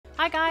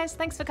Hi guys,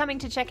 thanks for coming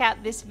to check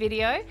out this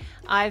video.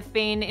 I've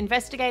been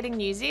investigating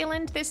New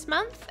Zealand this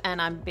month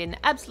and I've been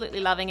absolutely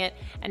loving it.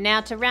 And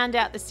now to round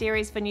out the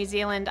series for New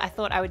Zealand, I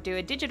thought I would do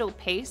a digital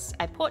piece,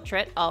 a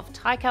portrait of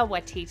Taika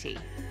Waititi.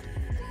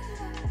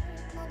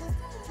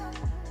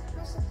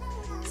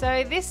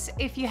 So this,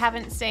 if you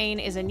haven't seen,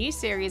 is a new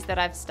series that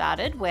I've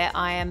started where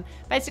I am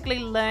basically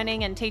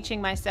learning and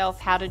teaching myself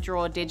how to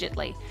draw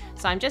digitally.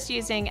 So I'm just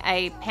using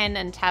a pen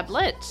and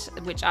tablet,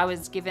 which I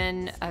was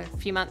given a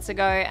few months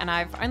ago, and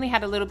I've only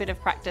had a little bit of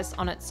practice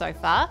on it so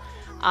far.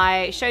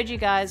 I showed you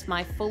guys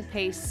my full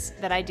piece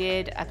that I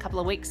did a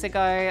couple of weeks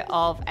ago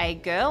of a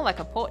girl, like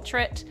a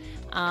portrait,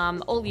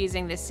 all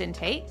using this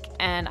Cintiq,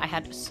 and I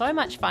had so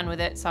much fun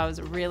with it, so I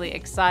was really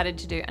excited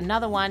to do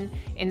another one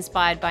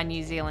inspired by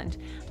New Zealand.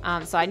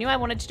 So I knew I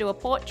wanted to do a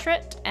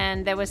portrait,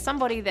 and there was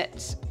somebody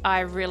that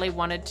I really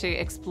wanted to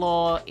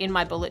explore in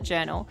my bullet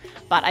journal,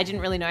 but I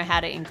didn't really know how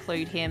to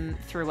include him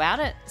throughout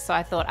it, so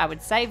I thought I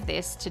would save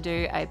this to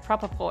do a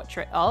proper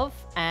portrait of,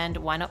 and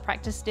why not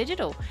practice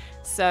digital?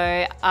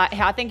 So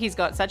I think he's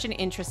got such an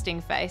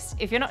interesting face.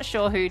 If you're not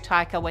sure who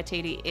Taika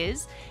Waititi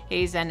is,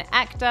 he's an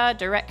actor,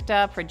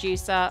 director,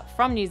 producer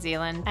from New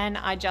Zealand, and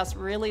I just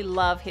really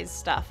love his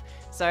stuff.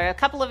 So a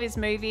couple of his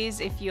movies,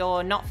 if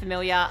you're not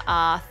familiar,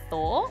 are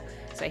Thor.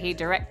 So he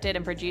directed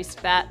and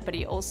produced that, but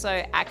he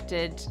also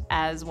acted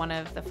as one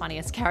of the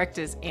funniest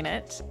characters in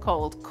it,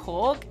 called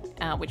Korg,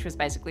 which was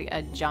basically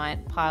a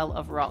giant pile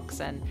of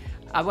rocks. And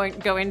I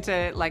won't go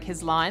into like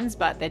his lines,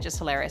 but they're just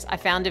hilarious. I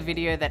found a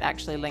video that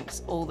actually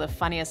links all the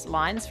funniest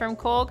lines from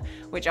Korg,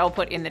 which I'll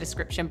put in the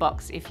description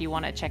box if you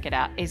want to check it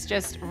out. It's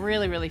just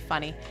really, really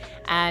funny.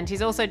 And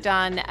he's also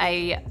done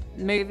a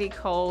movie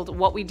called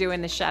What We Do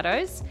in the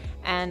Shadows.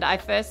 And I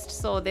first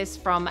saw this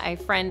from a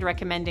friend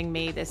recommending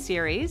me the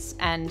series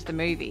and the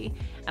movie.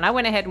 And I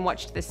went ahead and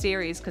watched the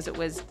series because it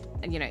was,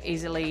 you know,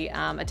 easily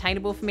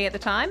attainable for me at the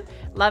time.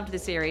 Loved the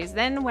series.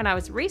 Then when I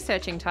was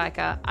researching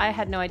Taika, I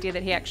had no idea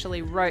that he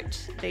actually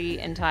wrote the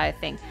entire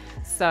thing.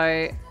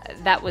 So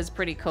that was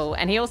pretty cool.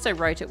 And he also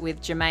wrote it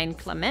with Jermaine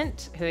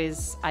Clement, who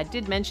is, I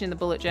did mention in the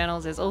bullet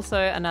journals, is also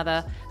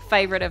another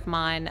favorite of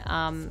mine.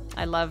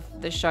 I love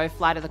the show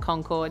Flight of the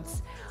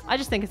Conchords. I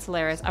just think it's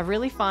hilarious. I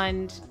really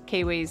find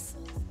Kiwis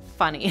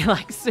funny,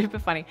 like super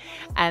funny.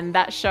 And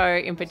that show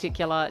in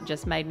particular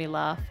just made me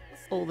laugh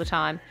all the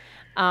time.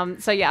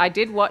 So yeah, I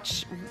did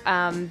watch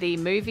the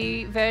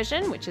movie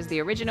version, which is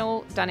the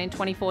original, done in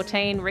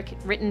 2014,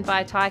 written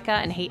by Taika,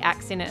 and he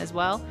acts in it as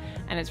well.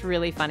 And it's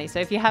really funny. So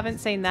if you haven't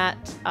seen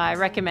that, I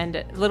recommend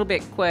it. A little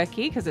bit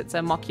quirky because it's a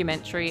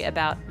mockumentary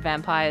about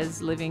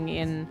vampires living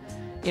in,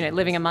 you know,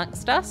 living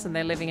amongst us, and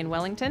they're living in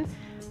Wellington.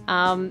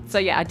 So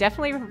yeah, I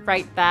definitely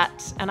rate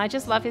that, and I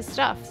just love his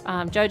stuff.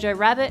 Jojo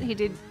Rabbit, he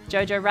did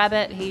Jojo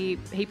Rabbit, he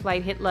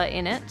played Hitler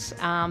in it,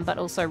 but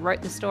also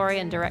wrote the story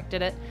and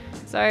directed it.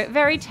 So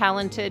very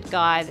talented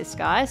guy, this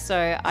guy.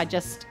 So I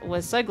just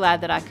was so glad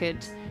that I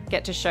could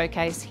get to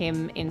showcase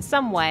him in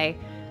some way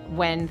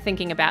when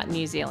thinking about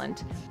New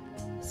Zealand.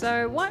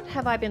 So what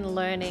have I been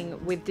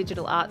learning with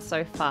digital art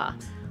so far?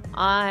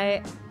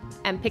 I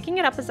am picking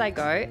it up as I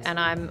go, and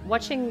I'm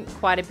watching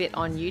quite a bit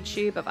on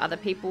YouTube of other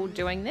people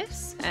doing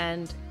this,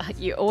 and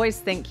you always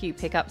think you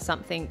pick up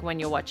something when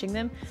you're watching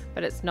them,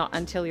 but it's not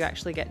until you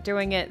actually get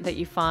doing it that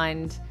you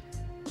find,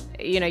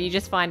 you know, you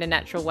just find a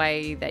natural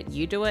way that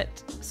you do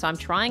it. So I'm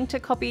trying to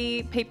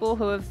copy people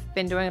who have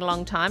been doing it a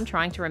long time,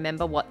 trying to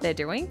remember what they're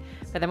doing,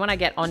 but then when I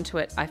get onto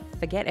it, I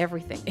forget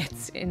everything.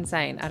 It's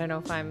insane. I don't know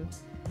if I'm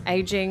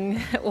aging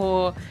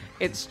or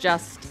it's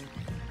just,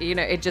 you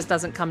know, it just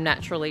doesn't come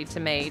naturally to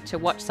me to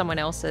watch someone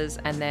else's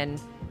and then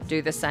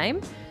do the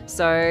same.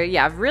 So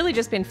yeah, I've really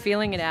just been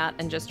feeling it out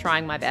and just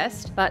trying my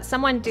best. But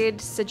someone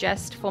did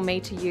suggest for me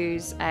to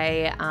use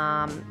a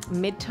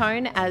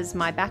mid-tone as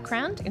my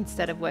background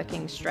instead of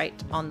working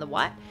straight on the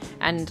white.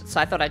 And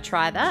so I thought I'd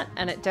try that,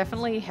 and it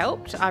definitely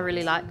helped. I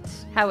really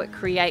liked how it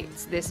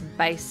creates this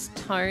base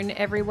tone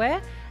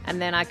everywhere,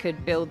 and then I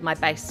could build my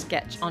base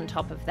sketch on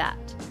top of that.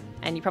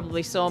 And you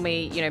probably saw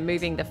me, you know,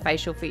 moving the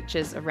facial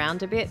features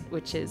around a bit,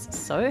 which is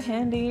so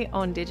handy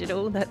on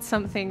digital. That's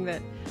something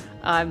that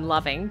I'm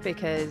loving,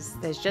 because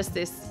there's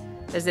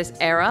this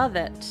error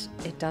that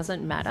it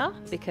doesn't matter,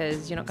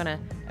 because you're not going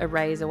to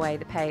erase away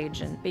the page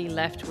and be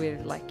left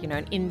with, like, you know,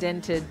 an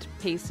indented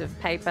piece of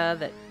paper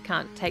that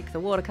can't take the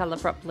watercolor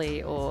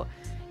properly, or,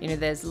 you know,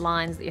 there's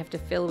lines that you have to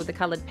fill with the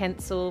colored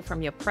pencil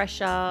from your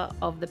pressure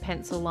of the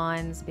pencil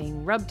lines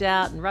being rubbed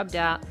out and rubbed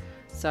out.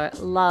 So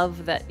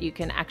love that you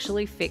can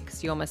actually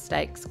fix your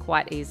mistakes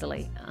quite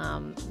easily.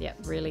 Yeah,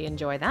 really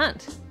enjoy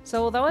that.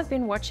 So although I've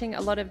been watching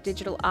a lot of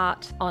digital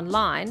art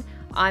online,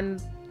 I'm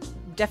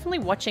definitely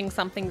watching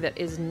something that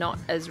is not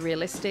as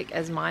realistic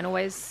as mine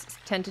always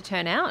tend to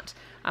turn out.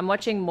 I'm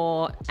watching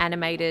more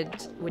animated,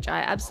 which I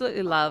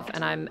absolutely love,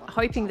 and I'm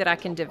hoping that I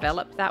can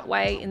develop that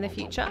way in the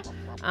future.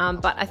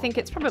 But I think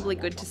it's probably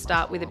good to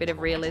start with a bit of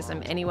realism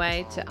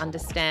anyway, to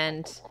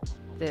understand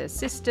the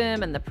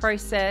system and the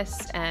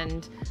process,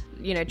 and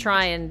you know,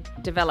 try and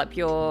develop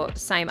your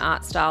same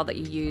art style that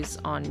you use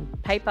on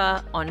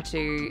paper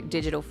onto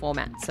digital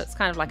formats. So it's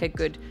kind of like a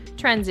good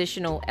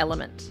transitional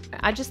element.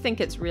 I just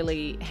think it's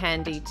really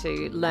handy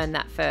to learn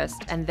that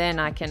first, and then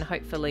I can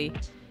hopefully,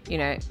 you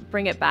know,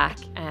 bring it back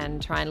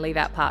and try and leave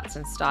out parts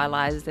and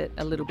stylize it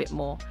a little bit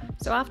more.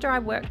 So after I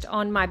worked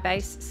on my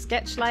base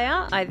sketch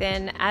layer, I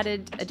then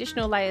added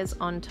additional layers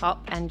on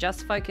top and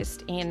just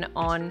focused in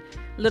on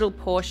little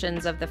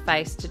portions of the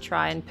face to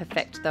try and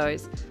perfect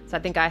those. So I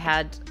think I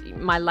had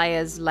my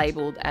layers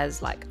labeled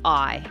as like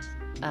eye,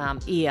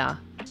 ear,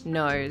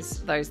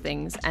 nose, those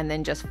things, and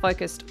then just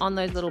focused on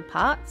those little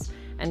parts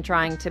and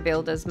trying to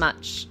build as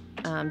much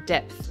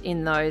depth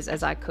in those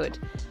as I could.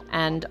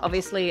 And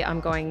obviously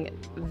I'm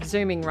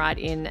zooming right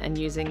in and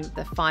using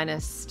the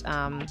finest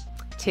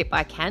tip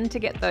I can to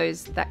get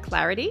that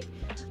clarity.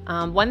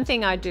 One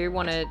thing I do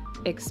want to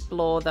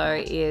explore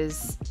though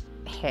is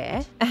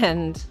hair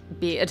and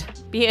beard.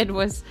 Beard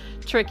was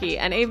tricky,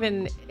 and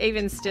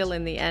even still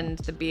in the end,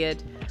 the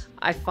beard,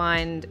 I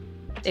find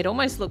it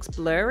almost looks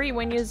blurry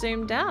when you're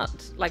zoomed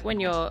out. Like when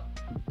you're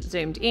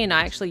zoomed in,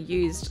 I actually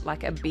used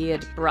like a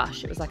beard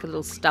brush. It was like a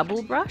little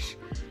stubble brush,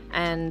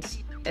 and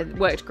it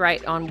worked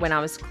great on when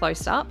I was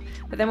close up.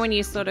 But then when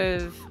you sort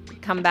of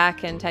come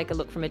back and take a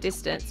look from a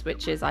distance,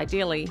 which is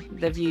ideally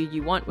the view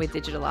you want with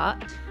digital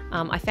art,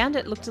 I found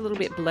it looked a little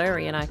bit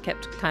blurry, and I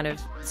kept kind of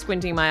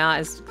squinting my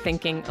eyes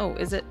thinking, oh,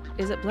 is it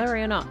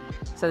blurry or not?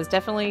 So there's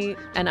definitely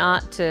an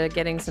art to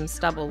getting some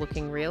stubble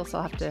looking real, so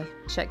I'll have to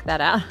check that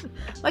out.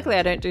 Luckily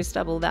I don't do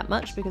stubble that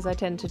much because I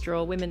tend to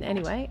draw women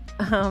anyway.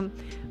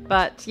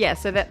 But yeah,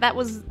 so that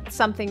was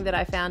something that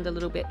I found a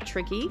little bit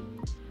tricky.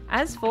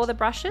 As for the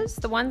brushes,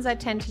 the ones I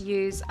tend to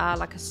use are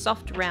like a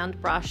soft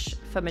round brush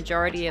for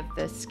majority of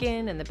the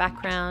skin and the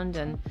background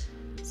and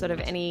sort of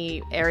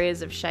any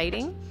areas of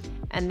shading.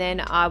 And then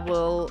I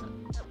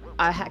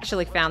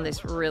actually found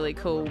this really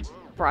cool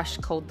brush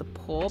called the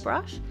Pore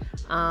brush,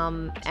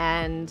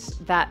 and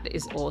that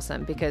is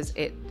awesome because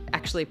it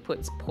actually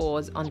puts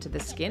pores onto the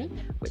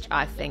skin, which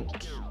I think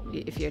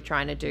if you're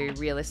trying to do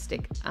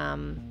realistic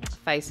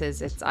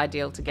faces, it's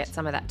ideal to get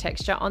some of that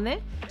texture on there.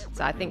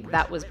 So I think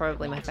that was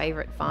probably my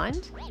favorite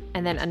find.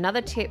 And then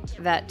another tip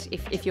that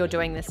if you're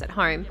doing this at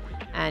home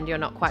and you're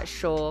not quite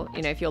sure,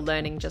 you know, if you're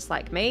learning just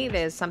like me,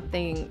 there's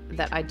something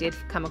that I did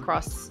come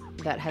across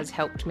that has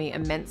helped me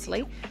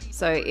immensely.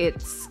 So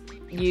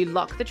you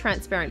lock the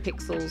transparent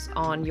pixels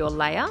on your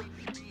layer,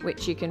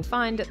 which you can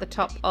find at the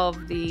top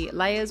of the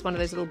layers. One of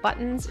those little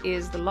buttons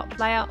is the lock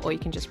layer, or you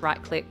can just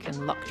right click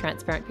and lock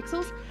transparent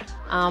pixels.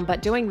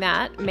 But doing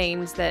that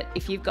means that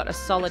if you've got a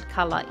solid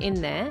color in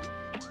there,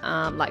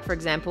 like for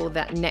example,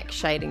 that neck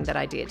shading that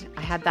I did,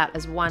 I had that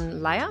as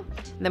one layer.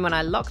 And then when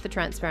I lock the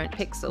transparent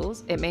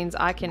pixels, it means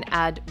I can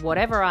add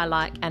whatever I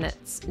like and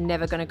it's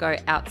never going to go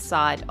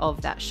outside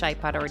of that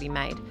shape I'd already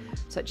made.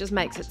 So it just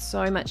makes it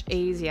so much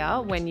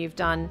easier when you've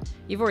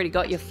already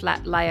got your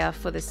flat layer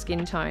for the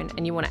skin tone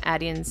and you want to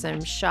add in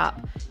some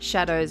sharp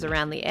shadows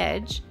around the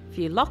edge. If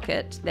you lock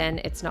it,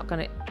 then it's not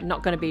going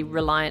to be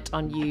reliant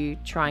on you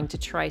trying to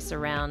trace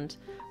around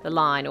the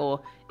line or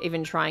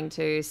even trying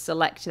to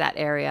select that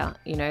area.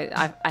 You know,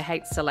 I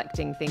hate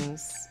selecting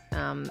things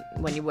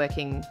when you're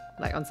working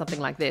like on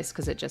something like this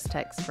because it just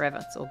takes forever.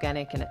 It's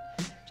organic and it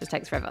just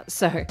takes forever.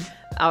 So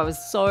I was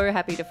so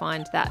happy to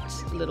find that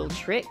little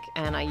trick,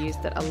 and I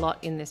used it a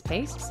lot in this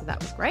piece, so that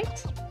was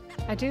great.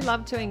 I do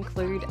love to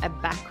include a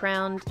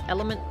background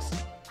element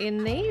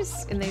in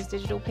these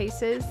digital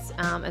pieces,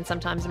 and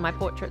sometimes in my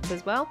portraits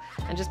as well.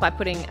 And just by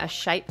putting a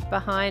shape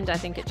behind, I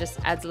think it just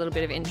adds a little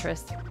bit of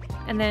interest.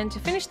 And then to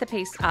finish the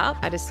piece up,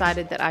 I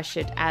decided that I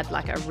should add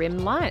like a rim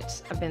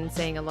light. I've been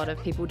seeing a lot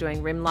of people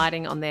doing rim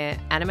lighting on their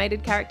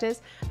animated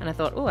characters, and I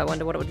thought, oh, I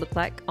wonder what it would look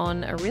like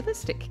on a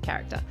realistic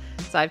character.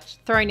 So I've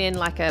thrown in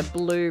like a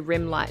blue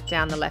rim light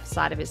down the left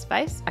side of his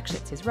face. Actually,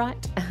 it's his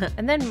right.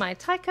 And then my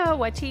Taika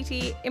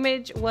Waititi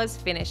image was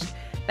finished.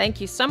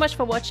 Thank you so much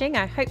for watching.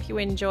 I hope you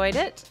enjoyed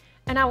it.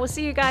 And I will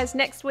see you guys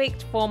next week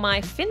for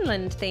my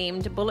Finland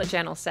themed bullet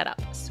journal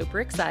setup. Super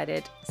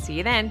excited. See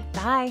you then.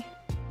 Bye.